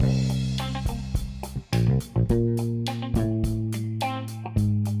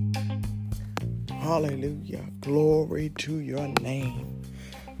Hallelujah. Glory to your name.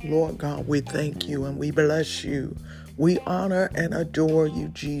 Lord God, we thank you and we bless you. We honor and adore you,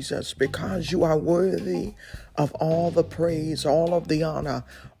 Jesus, because you are worthy of all the praise, all of the honor,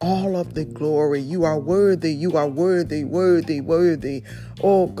 all of the glory. You are worthy. You are worthy, worthy, worthy.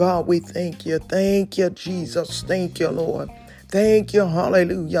 Oh God, we thank you. Thank you, Jesus. Thank you, Lord. Thank you,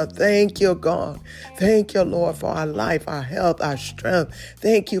 hallelujah. Thank you, God. Thank you, Lord, for our life, our health, our strength.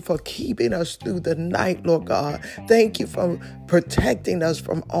 Thank you for keeping us through the night, Lord God. Thank you for protecting us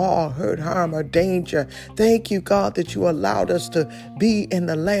from all hurt, harm, or danger. Thank you, God, that you allowed us to be in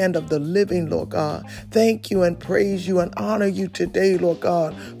the land of the living, Lord God. Thank you and praise you and honor you today, Lord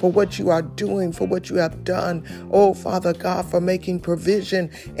God, for what you are doing, for what you have done. Oh, Father God, for making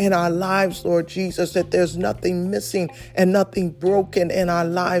provision in our lives, Lord Jesus, that there's nothing missing and nothing broken in our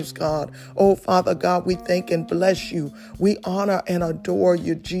lives, God. Oh, Father God, we thank and bless you. We honor and adore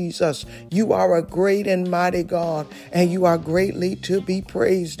you, Jesus. You are a great and mighty God, and you are greatly to be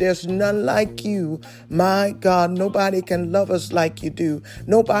praised. There's none like you, my God. Nobody can love us like you do.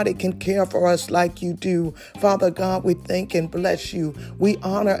 Nobody can care for us like you do. Father God, we thank and bless you. We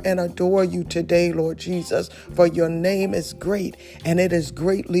honor and adore you today, Lord Jesus, for your name is great, and it is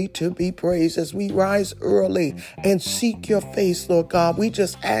greatly to be praised. As we rise early and seek your face, Lord God, we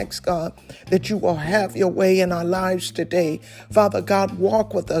just ask, God, that you will have your way in our lives today. Father God,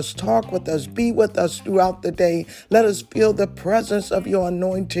 walk with us, talk with us, be with us throughout the day. Let us feel the presence of your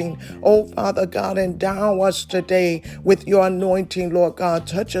anointing. Oh, Father God, endow us today with your anointing, Lord God.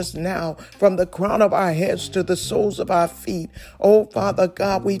 Touch us now from the crown of our heads to the soles of our feet. Oh, Father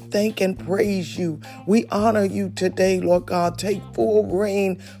God, we thank and praise you. We honor you today, Lord God. Take full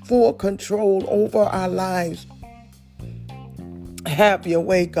reign, full control over our lives. Have your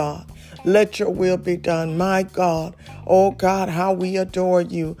way, God. Let your will be done, my God. Oh, God, how we adore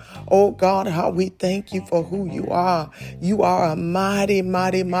you. Oh, God, how we thank you for who you are. You are a mighty,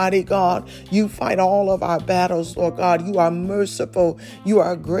 mighty, mighty God. You fight all of our battles, Lord God. You are merciful. You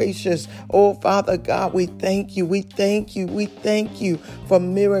are gracious. Oh, Father God, we thank you. We thank you. We thank you for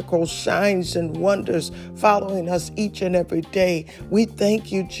miracles, signs, and wonders following us each and every day. We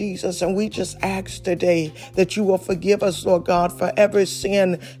thank you, Jesus, and we just ask today that you will forgive us, Lord God, for every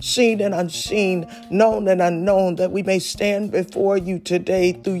sin, seen and unseen, known and unknown, that we may stand before you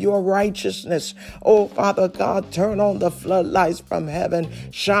today through your righteousness. Oh, Father God, turn on the floodlights from heaven.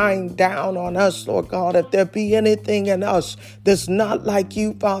 Shine down on us, Lord God. If there be anything in us that's not like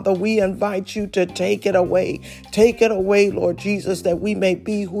you, Father, we invite you to take it away. Take it away, Lord Jesus, that we may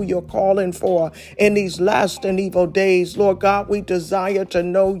be who you're calling for in these last and evil days. Lord God, we desire to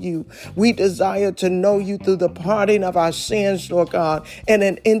know you. We desire to know you through the parting of our sins, Lord God, in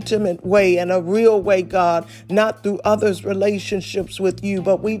an intimate way, in a real way, God, not through others' relationships with you,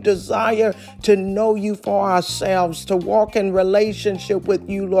 but we desire to know you for ourselves, to walk in relationship with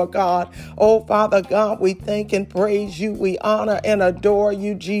you, Lord God. Oh, Father God, we thank and praise you. We honor and adore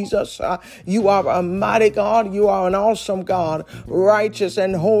you, Jesus. You are a mighty God. You are an awesome God, righteous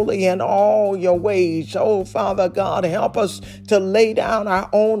and holy in all your ways. Oh, Father God, help us to lay down our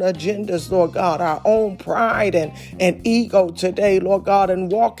own agendas, Lord God, our own pride and ego today, Lord God,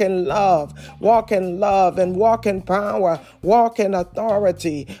 and walk in love and walk in power, walk in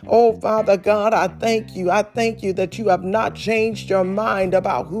authority. Oh, Father God, I thank you. I thank you that you have not changed your mind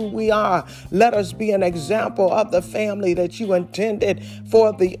about who we are. Let us be an example of the family that you intended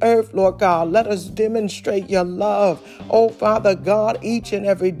for the earth, Lord God. Let us demonstrate your love, oh, Father God, each and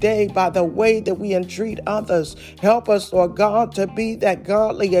every day by the way that we entreat others. Help us, Lord God, to be that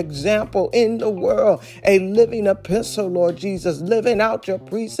godly example in the world, a living epistle, Lord Jesus, living out your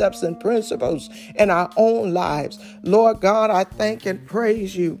precepts and principles in our own lives. Lord God, I thank and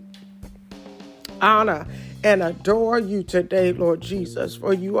praise you, honor and adore you today, Lord Jesus,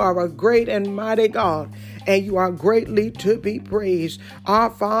 for you are a great and mighty God, and you are greatly to be praised.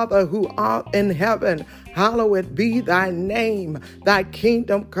 Our Father who art in heaven, hallowed be thy name. Thy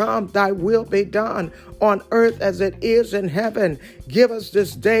kingdom come, thy will be done on earth as it is in heaven. Give us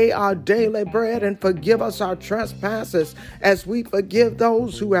this day our daily bread, and forgive us our trespasses as we forgive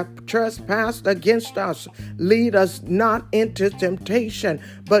those who have trespassed against us. Lead us not into temptation,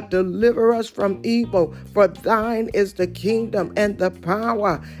 but deliver us from evil. For thine is the kingdom and the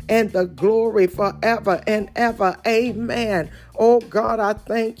power and the glory forever and ever. Amen. Oh God, I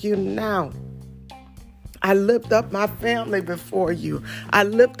thank you now. I lift up my family before you. I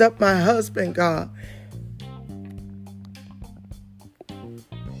lift up my husband, God.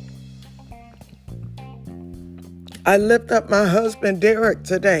 I lift up my husband, Derek,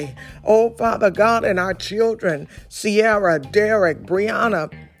 today. Oh, Father God, and our children, Sierra, Derek,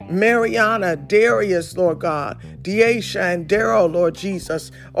 Brianna, Mariana, Darius, Lord God, Deasha and Daryl, Lord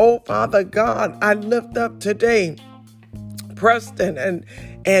Jesus. Oh, Father God, I lift up today Preston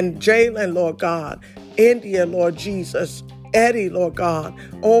and Jalen, Lord God, India, Lord Jesus, Eddie, Lord God.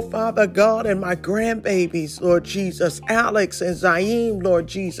 Oh, Father God, and my grandbabies, Lord Jesus, Alex and Zaim, Lord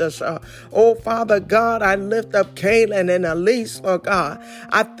Jesus. Oh, Father God, I lift up Kaylin and Elise, Lord God.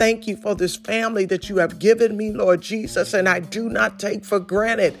 I thank you for this family that you have given me, Lord Jesus, and I do not take for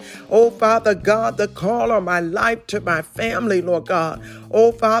granted. Oh, Father God, the call on my life to my family, Lord God.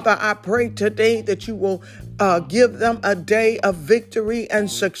 Oh, Father, I pray today that you will give them a day of victory and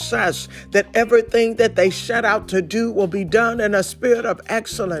success, that everything that they set out to do will be done in a spirit of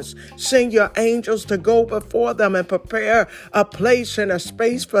excellence. Send your angels to go before them and prepare a place and a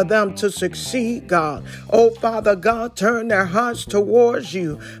space for them to succeed, God. Oh, Father God, turn their hearts towards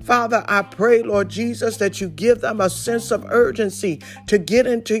you. Father, I pray, Lord Jesus, that you give them a sense of urgency to get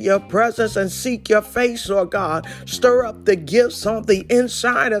into your presence and seek your face, Lord God. Stir up the gifts on the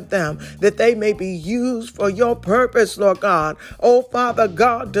inside of them, that they may be used for your purpose, Lord God. Oh, Father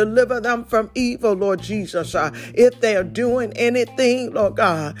God, deliver them from evil, Lord Jesus. If they are doing anything, Lord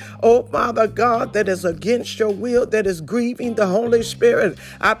God, oh, Father God, that is against your will, that is grieving the Holy Spirit,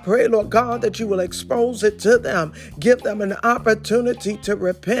 I pray, Lord God, that you will expose it to them. Give them an opportunity to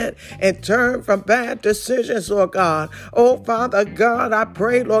repent and turn from bad decisions, Lord God. Oh, Father God, I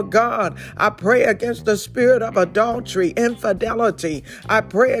pray, Lord God, I pray against the spirit of adultery, infidelity. I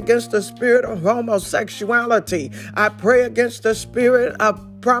pray against the spirit of homosexuality. I pray against the spirit of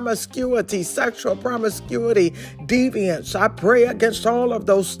promiscuity, sexual promiscuity, deviance. I pray against all of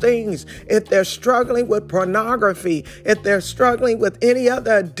those things. If they're struggling with pornography, if they're struggling with any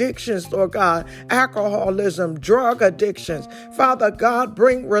other addictions, Lord God, alcoholism, drug addictions, Father God,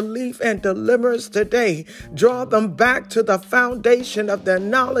 bring relief and deliverance today. Draw them back to the foundation of their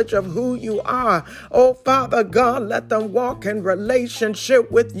knowledge of who you are. Oh, Father God, let them walk in relationship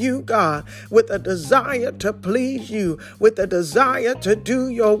with you, God, with a desire to please you, with a desire to do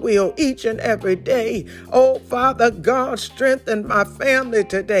your will each and every day. Oh, Father God, strengthen my family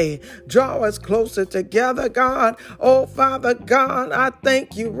today. Draw us closer together, God. Oh, Father God, I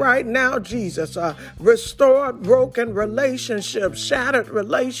thank you right now, Jesus. Restore broken relationships, shattered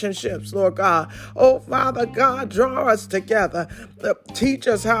relationships, Lord God. Oh, Father God, draw us together. Teach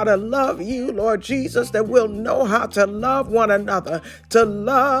us how to love you, Lord Jesus, that we'll know how to love one another, to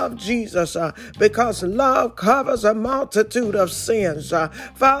love Jesus, because love covers a multitude of sins.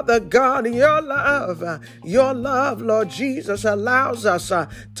 Father God, your love, Lord Jesus, allows us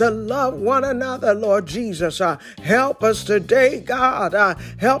to love one another, Lord Jesus. Help us today, God.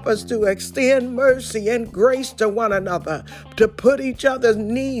 Help us to extend mercy and grace to one another, to put each other's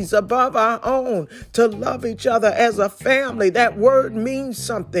needs above our own, to love each other as a family. That word means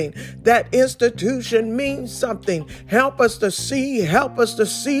something. That institution means something. Help us to see,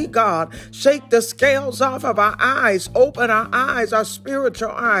 God. Shake the scales off of our eyes. Open our eyes, our spiritual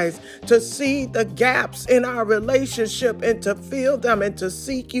eyes, to see the gaps in our relationship and to fill them and to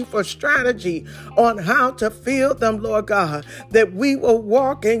seek you for strategy on how to fill them, Lord God, that we will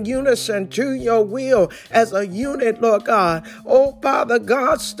walk in unison to your will as a unit, Lord God. Oh, Father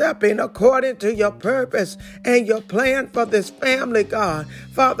God, stepping according to your purpose and your plan for this family, God.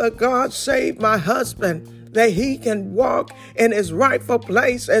 Father God, save my husband, that he can walk in his rightful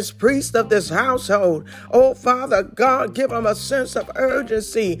place as priest of this household. Oh, Father God, give him a sense of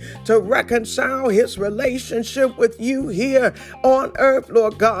urgency to reconcile his relationship with you here on earth,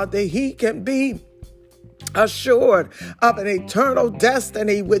 Lord God, that he can be assured of an eternal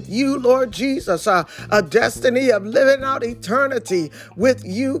destiny with you, Lord Jesus, a destiny of living out eternity with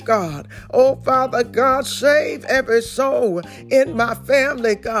you, God. Oh, Father God, save every soul in my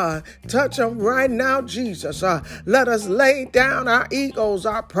family, God. Touch them right now, Jesus. Let us lay down our egos,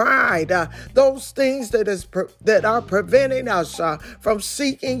 our pride, those things that are preventing us from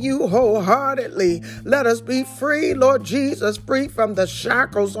seeking you wholeheartedly. Let us be free, Lord Jesus, free from the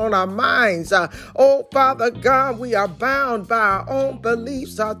shackles on our minds. Oh, Father God, we are bound by our own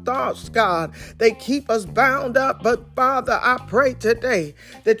beliefs, our thoughts, God. They keep us bound up. But Father, I pray today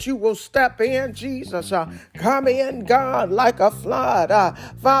that you will step in, Jesus. Come in, God, like a flood.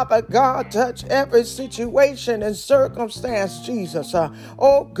 Father God, touch every situation and circumstance, Jesus.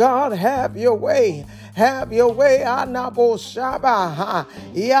 Oh, God, have your way. Have your way. Anaboshaba.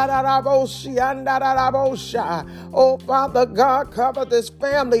 Yadadaboshiandadadabosha. Oh, Father God, cover this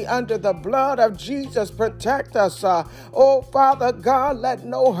family under the blood of Jesus. Protect us. Oh, Father God, let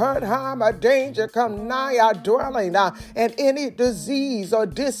no hurt, harm, or danger come nigh our dwelling. And any disease or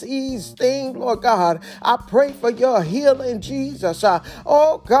disease thing, Lord God, I pray for your healing, Jesus.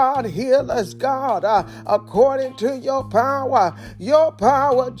 Oh, God, heal us, God, according to your power,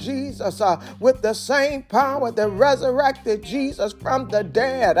 Jesus, with the same power that resurrected Jesus from the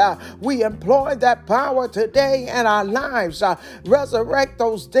dead. We employ that power today in our lives. Resurrect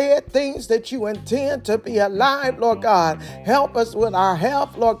those dead things that you intend to be alive, Lord God. Help us with our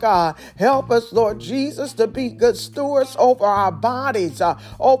health, Lord God. Help us, Lord Jesus, to be good stewards over our bodies,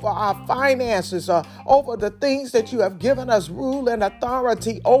 over our finances, over the things that you have given us rule and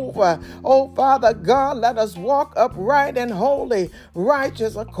authority over. Oh, Father God, let us walk upright and holy,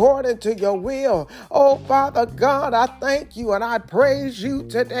 righteous according to your will. Oh, Father God, I thank you and I praise you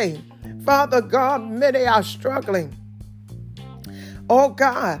today. Father God, many are struggling. Oh,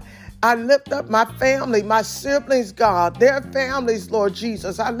 God, I lift up my family, my siblings, God, their families, Lord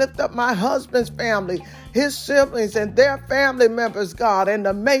Jesus. I lift up my husband's family, his siblings and their family members, God, and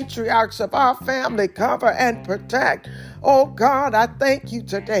the matriarchs of our family. Cover and protect. Oh, God, I thank you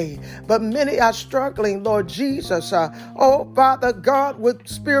today. But many are struggling, Lord Jesus. Oh, Father God, with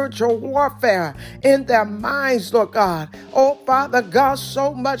spiritual warfare in their minds, Lord God. Oh, Father God,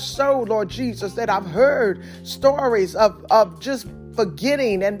 so much so, Lord Jesus, that I've heard stories of just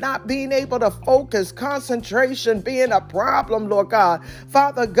forgetting and not being able to focus, concentration being a problem, Lord God.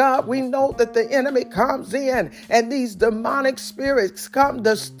 Father God, we know that the enemy comes in and these demonic spirits come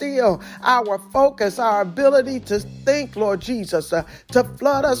to steal our focus, our ability to think, Lord Jesus, to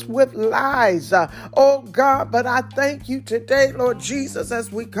flood us with lies. Oh God, but I thank you today, Lord Jesus,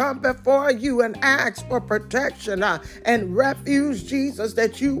 as we come before you and ask for protection and refuge, Jesus,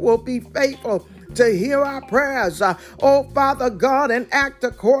 that you will be faithful to hear our prayers, oh Father God, and act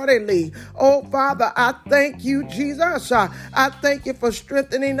accordingly. Oh Father, I thank you, Jesus. I thank you for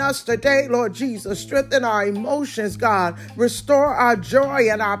strengthening us today, Lord Jesus. Strengthen our emotions, God. Restore our joy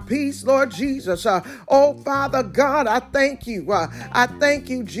and our peace, Lord Jesus. Oh Father God, I thank you. I thank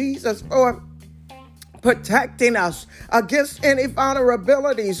you, Jesus, for protecting us against any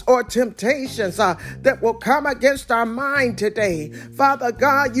vulnerabilities or temptations that will come against our mind today. Father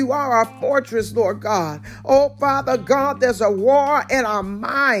God, you are our fortress, Lord God. Oh, Father God, there's a war in our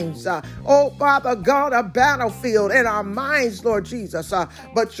minds. Oh, Father God, a battlefield in our minds, Lord Jesus.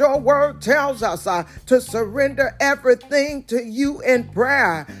 But your word tells us to surrender everything to you in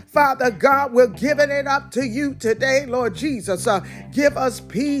prayer. Father God, we're giving it up to you today, Lord Jesus. Give us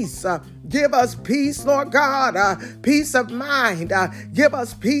peace. Give us peace, Lord God, peace of mind. Give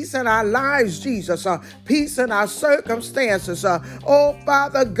us peace in our lives, Jesus, peace in our circumstances. Oh,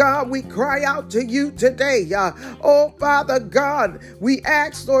 Father God, we cry out to you today. Oh, Father God, we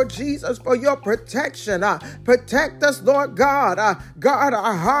ask, Lord Jesus, for your protection. Protect us, Lord God. Guard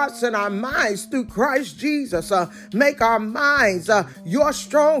our hearts and our minds through Christ Jesus. Make our minds your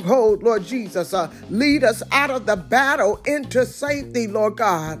stronghold, Lord Jesus. Lead us out of the battle into safety, Lord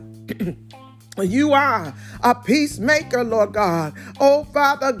God. You are a peacemaker, Lord God. Oh,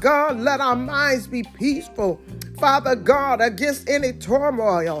 Father God, let our minds be peaceful, Father God, against any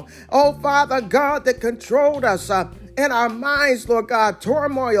turmoil. Oh, Father God, that controlled us in our minds, Lord God,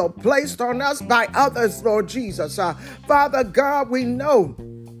 turmoil placed on us by others, Lord Jesus. Father God, we know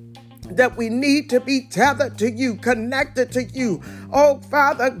that we need to be tethered to you, connected to you. Oh,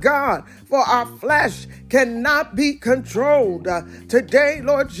 Father God, for our flesh cannot be controlled. Today,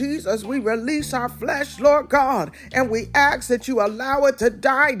 Lord Jesus, we release our flesh, Lord God, and we ask that you allow it to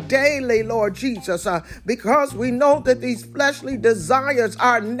die daily, Lord Jesus, because we know that these fleshly desires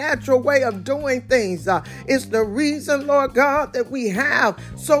are a natural way of doing things. It's the reason, Lord God, that we have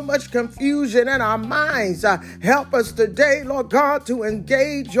so much confusion in our minds. Help us today, Lord God, to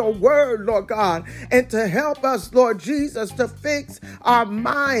engage your word, Lord God, and to help us, Lord Jesus, to fix our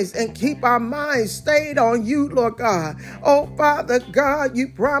minds and keep our minds stayed on you, Lord God. Oh, Father God, you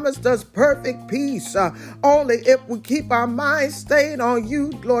promised us perfect peace only if we keep our minds stayed on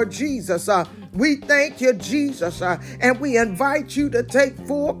you, Lord Jesus. We thank you, Jesus, and we invite you to take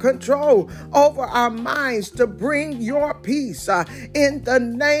full control over our minds to bring your peace in the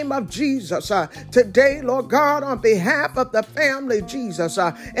name of Jesus. Today, Lord God, on behalf of the family, Jesus,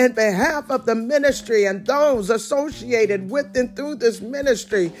 and behalf of the ministry and those associated with and through this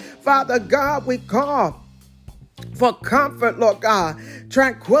ministry, Father God, we call for comfort, Lord God,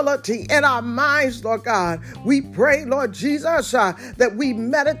 tranquility in our minds, Lord God. We pray, Lord Jesus, that we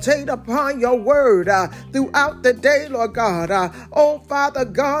meditate upon your word throughout the day, Lord God. Oh, Father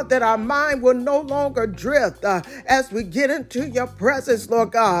God, that our mind will no longer drift as we get into your presence,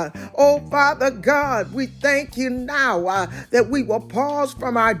 Lord God. Oh, Father God, we thank you now that we will pause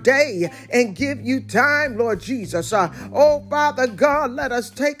from our day and give you time, Lord Jesus. Oh, Father God, let us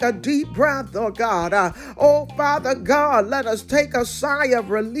take a deep breath, Lord God. Oh, Father God, let us take a sigh of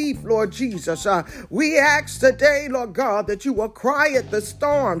relief, Lord Jesus. We ask today, Lord God, that you will quiet the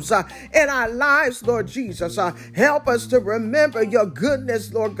storms in our lives, Lord Jesus. Help us to remember your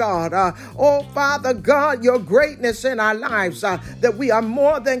goodness, Lord God. Oh, Father God, your greatness in our lives, that we are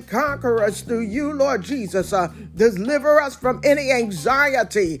more than conquerors through you, Lord Jesus. Deliver us from any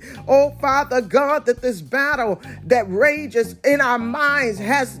anxiety. Oh, Father God, that this battle that rages in our minds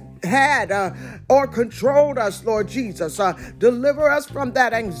has had or controlled us, Lord Jesus. Deliver us from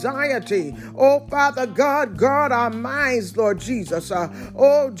that anxiety. Oh, Father God, guard our minds, Lord Jesus.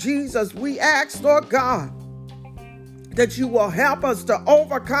 Oh, Jesus, we ask, Lord God, that you will help us to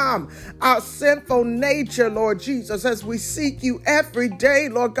overcome our sinful nature, Lord Jesus, as we seek you every day,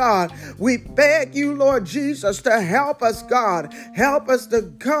 Lord God. We beg you, Lord Jesus, to help us, God. Help us to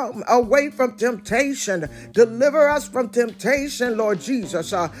come away from temptation. Deliver us from temptation, Lord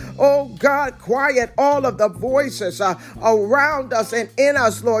Jesus. Oh, God, quiet all of the voices around us and in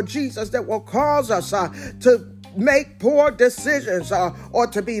us, Lord Jesus, that will cause us to make poor decisions or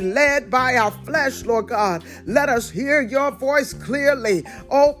to be led by our flesh, Lord God. Let us hear your voice clearly,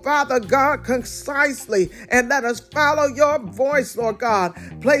 oh Father God, concisely, and let us follow your voice, Lord God.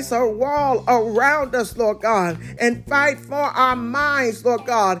 Place a wall around us, Lord God, and fight for our minds, Lord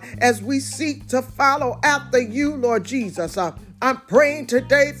God, as we seek to follow after you, Lord Jesus. I'm praying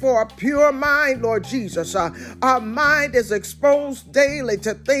today for a pure mind, Lord Jesus. Our mind is exposed daily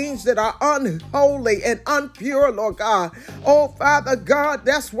to things that are unholy and impure, Lord God. Oh, Father God,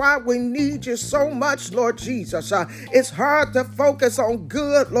 that's why we need you so much, Lord Jesus. It's hard to focus on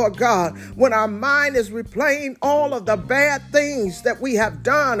good, Lord God, when our mind is replaying all of the bad things that we have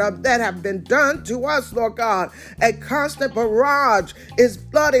done or that have been done to us, Lord God. A constant barrage is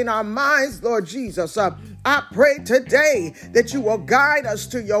flooding our minds, Lord Jesus. I pray today that you will guide us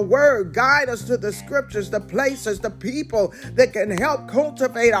to your word, guide us to the scriptures, the places, the people that can help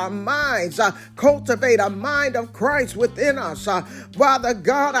cultivate our minds, cultivate a mind of Christ within us. Father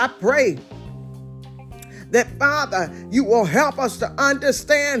God, I pray that, Father, you will help us to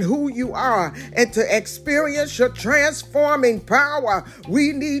understand who you are and to experience your transforming power.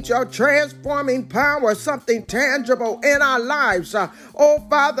 We need your transforming power, something tangible in our lives. Oh,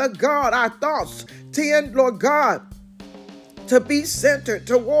 Father God, our thoughts tend, Lord God, to be centered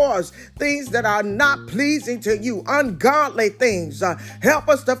towards things that are not pleasing to you, ungodly things. Help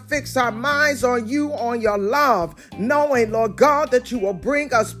us to fix our minds on you, on your love, knowing, Lord God, that you will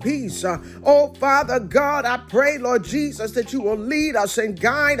bring us peace. Oh, Father God, I pray, Lord Jesus, that you will lead us and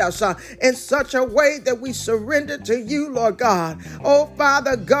guide us in such a way that we surrender to you, Lord God. Oh,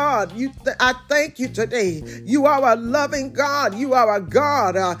 Father God, I thank you today. You are a loving God. You are a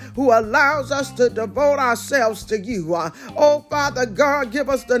God who allows us to devote ourselves to you. Oh, Father God, give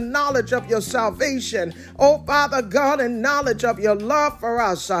us the knowledge of your salvation. Oh, Father God, and knowledge of your love for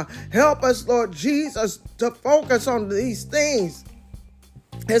us. Help us, Lord Jesus, to focus on these things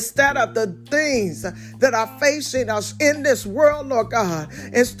instead of the things that are facing us in this world, Lord God,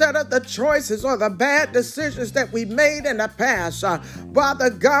 instead of the choices or the bad decisions that we made in the past.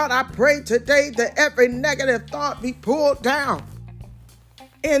 Father God, I pray today that every negative thought be pulled down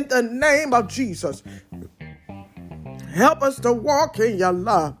in the name of Jesus. Help us to walk in your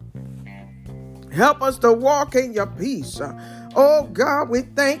love. Help us to walk in your peace. Oh, God, we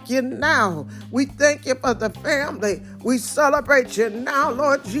thank you now. We thank you for the family. We celebrate you now,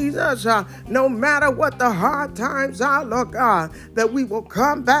 Lord Jesus. No matter what the hard times are, Lord God, that we will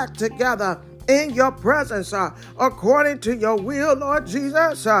come back together in your presence, according to your will, Lord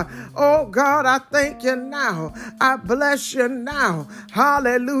Jesus. Oh, God, I thank you now. I bless you now.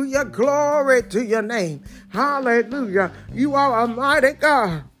 Hallelujah. Glory to your name. Hallelujah. You are a mighty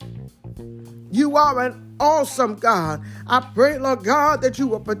God. You are an awesome God. I pray, Lord God, that you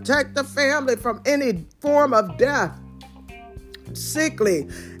will protect the family from any form of death, sickly,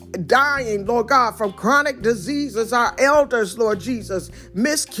 dying, Lord God, from chronic diseases, our elders, Lord Jesus,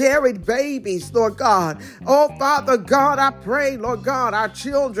 miscarried babies, Lord God. Oh, Father God, I pray, Lord God, our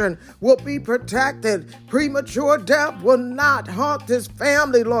children will be protected. Premature death will not haunt this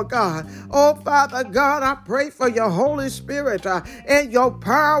family, Lord God. Oh, Father God, I pray for your Holy Spirit and your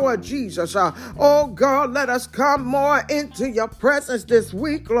power, Jesus. Oh, God, let us come more into your presence this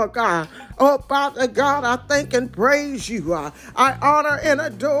week, Lord God. Oh, Father God, I thank and praise you. I honor and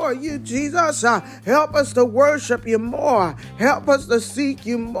adore you, Jesus. Help us to worship you more. Help us to seek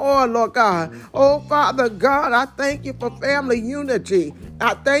you more, Lord God. Oh, Father God, I thank you for family unity.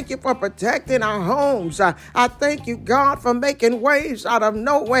 I thank you for protecting our homes. I thank you, God, for making ways out of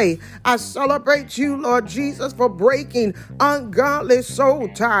no way. I celebrate you, Lord Jesus, for breaking ungodly soul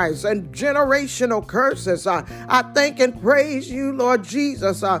ties and generational curses. I thank and praise you, Lord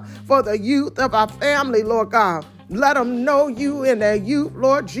Jesus, for the youth of our family, Lord God. Let them know you in their youth,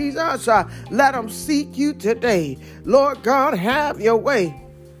 Lord Jesus. Let them seek you today. Lord God, have your way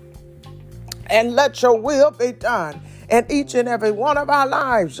and let your will be done in each and every one of our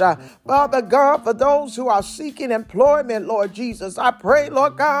lives. Father God, for those who are seeking employment, Lord Jesus, I pray,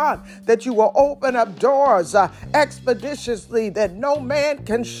 Lord God, that you will open up doors expeditiously that no man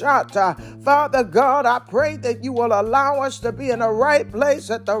can shut. Father God, I pray that you will allow us to be in the right place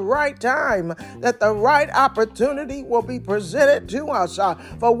at the right time, that the right opportunity will be presented to us,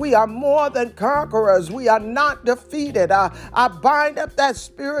 for we are more than conquerors. We are not defeated. I bind up that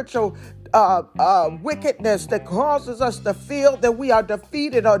spiritual wickedness that causes us to feel that we are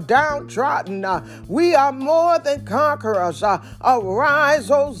defeated or downtrodden. We are more than conquerors. Arise,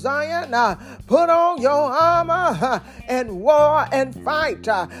 O Zion, put on your armor and war and fight.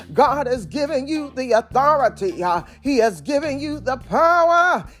 God has given you the authority. He has given you the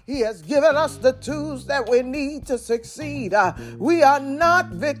power. He has given us the tools that we need to succeed. We are not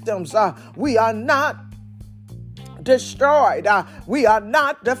victims. We are not destroyed. We are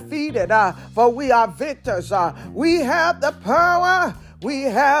not defeated, for we are victors. We have the power. We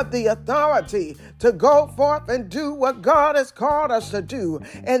have the authority to go forth and do what God has called us to do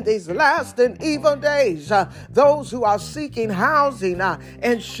in these last and evil days. Those who are seeking housing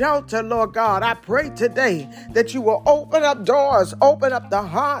and shelter, Lord God, I pray today that you will open up doors, open up the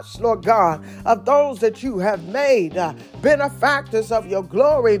hearts, Lord God, of those that you have made benefactors of your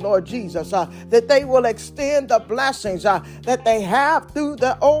glory, Lord Jesus, that they will extend the blessings that they have through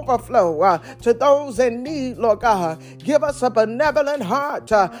the overflow to those in need, Lord God. Give us a benevolent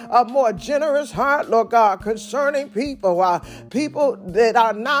heart, a more generous heart, Lord God, concerning people, people that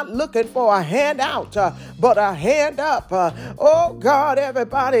are not looking for a handout, but a hand up. Oh God,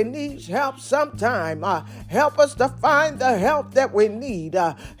 everybody needs help sometime. Help us to find the help that we need.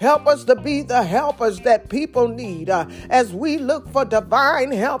 Help us to be the helpers that people need. As we look for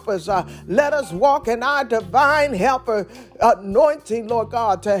divine helpers, let us walk in our divine helper anointing, Lord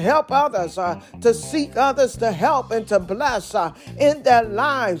God, to help others, to seek others to help and to bless in their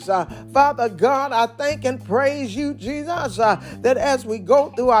lives. Father God, I thank and praise you, Jesus, that as we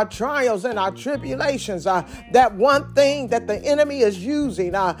go through our trials and our tribulations, that one thing that the enemy is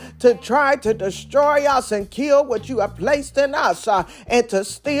using to try to destroy us and kill what you have placed in us and to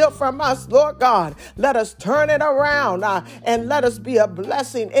steal from us, Lord God, let us turn it around and let us be a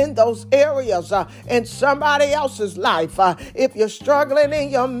blessing in those areas in somebody else's life. If you're struggling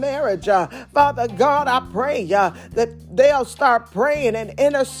in your marriage, Father God, I pray that they'll start praying and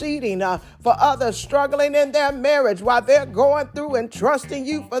interceding for others struggling in their marriage while they're going through and trusting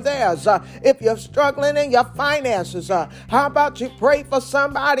you for theirs. If you're struggling in your finances, how about you pray for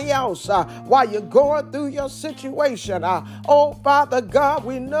somebody else while you're going through your situation? Oh, Father God,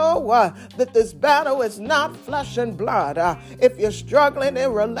 we know that this battle is not flesh and blood. If you're struggling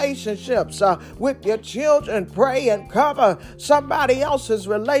in relationships with your children, pray and cover somebody else's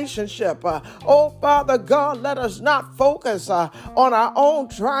relationship. Oh, Father God, let us not focus on our own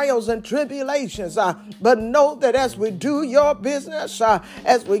trials and tribulations, but know that as we do your business,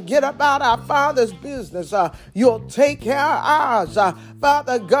 as we get about our Father's business, you'll take care of ours.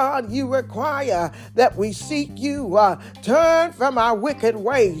 Father God, you require that we seek you, turn from our wicked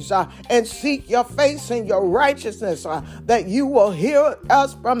ways, and seek your face and your righteousness, that you will hear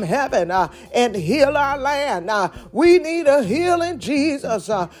us from heaven and heal our land. We need a healing, Jesus.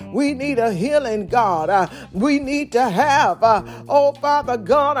 We need a healing, God. We need to have, oh Father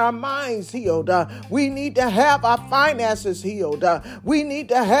God, our minds healed. We need to have our finances healed. We need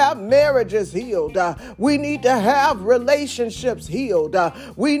to have marriages healed. We need to have relationships healed.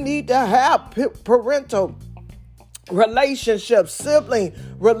 We need to have parental relationships, sibling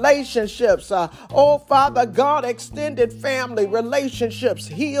relationships, oh Father God, extended family relationships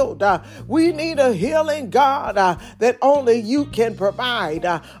healed. We need a healing, God, that only you can provide.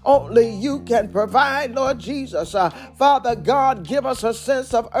 Only you can provide, Lord Jesus. Father God, give us a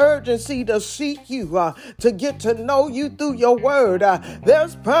sense of urgency to seek you, to get to know you through your word.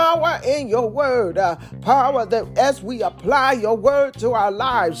 There's power in your word, power that as we apply your word to our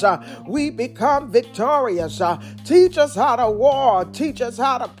lives, we become victorious. Teach us how to war. Teach us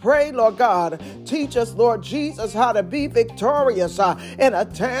how to pray, Lord God. Teach us, Lord Jesus, how to be victorious in a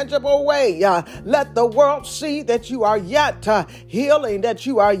tangible way. Let the world see that you are yet healing, that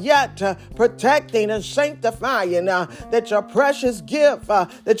you are yet protecting and sanctifying, that your precious gift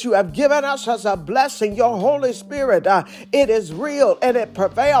that you have given us as a blessing, your Holy Spirit, it is real and it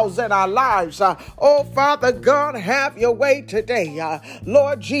prevails in our lives. Oh, Father God, have your way today.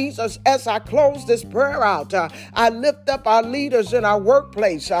 Lord Jesus, as I close this prayer out, I lift up our leaders in our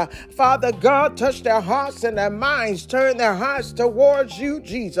workplace. Father God, touch their hearts and their minds. Turn their hearts towards you,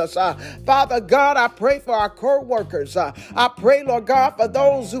 Jesus. Father God, I pray for our co-workers. I pray, Lord God, for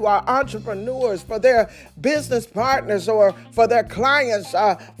those who are entrepreneurs, for their business partners or for their clients.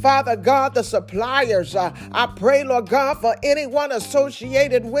 Father God, the suppliers. I pray, Lord God, for anyone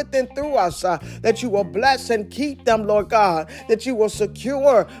associated with and through us, that you will bless and keep them, Lord God, that you will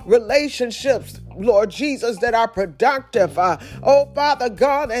secure relationships, Lord Jesus, that are productive, oh Father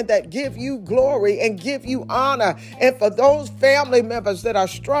God, and that give you glory and give you honor. And for those family members that are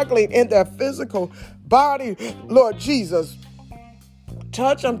struggling in their physical body, Lord Jesus,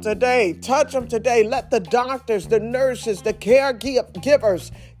 touch them today. Touch them today. Let the doctors, the nurses, the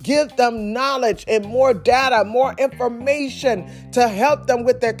caregivers give them knowledge and more data, more information to help them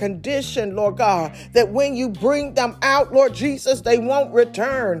with their condition, Lord God, that when you bring them out, Lord Jesus, they won't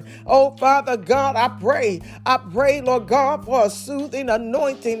return. Oh, Father God, I pray, Lord God, for a soothing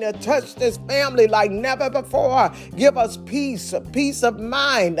anointing to touch this family like never before. Give us peace, a peace of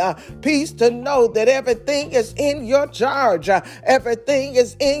mind, peace to know that everything is in your charge, everything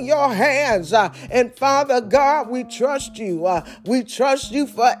is in your hands. And Father God, we trust you. We trust you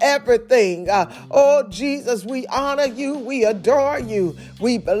for everything. Oh, Jesus, we honor you. We adore you.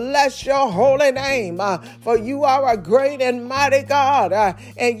 We bless your holy name, for you are a great and mighty God,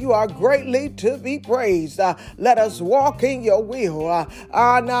 and you are greatly to be praised. Let us walk in your will.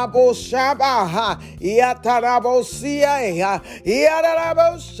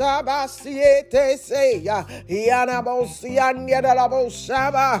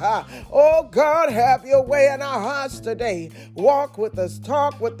 Oh God, have your way in our hearts today. Walk with us,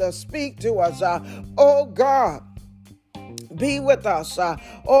 talk with us, speak to us. Oh God, be with us.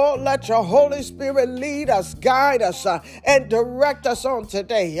 Oh, let your Holy Spirit lead us, guide us, and direct us on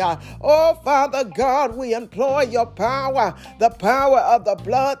today. Oh, Father God, we implore your power, the power of the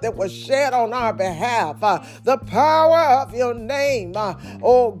blood that was shed on our behalf, the power of your name.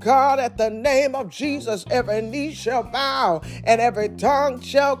 Oh, God, at the name of Jesus, every knee shall bow and every tongue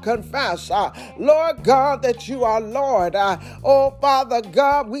shall confess, Lord God, that you are Lord. Oh, Father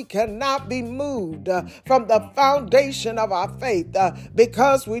God, we cannot be moved from the foundation of our faith,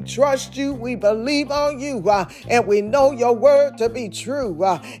 because we trust you, we believe on you, and we know your word to be true.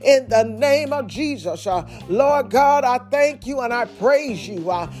 In the name of Jesus, Lord God, I thank you and I praise you.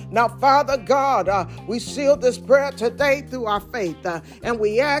 Now, Father God, we seal this prayer today through our faith, and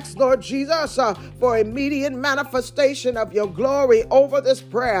we ask, Lord Jesus, for immediate manifestation of your glory over this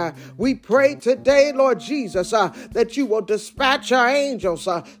prayer. We pray today, Lord Jesus, that you will dispatch your angels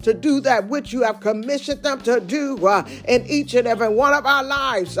to do that which you have commissioned them to do in each and every one of our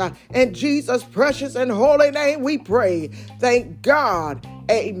lives. In Jesus' precious and holy name we pray. Thank God.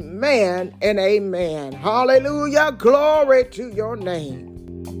 Amen and amen. Hallelujah. Glory to your name.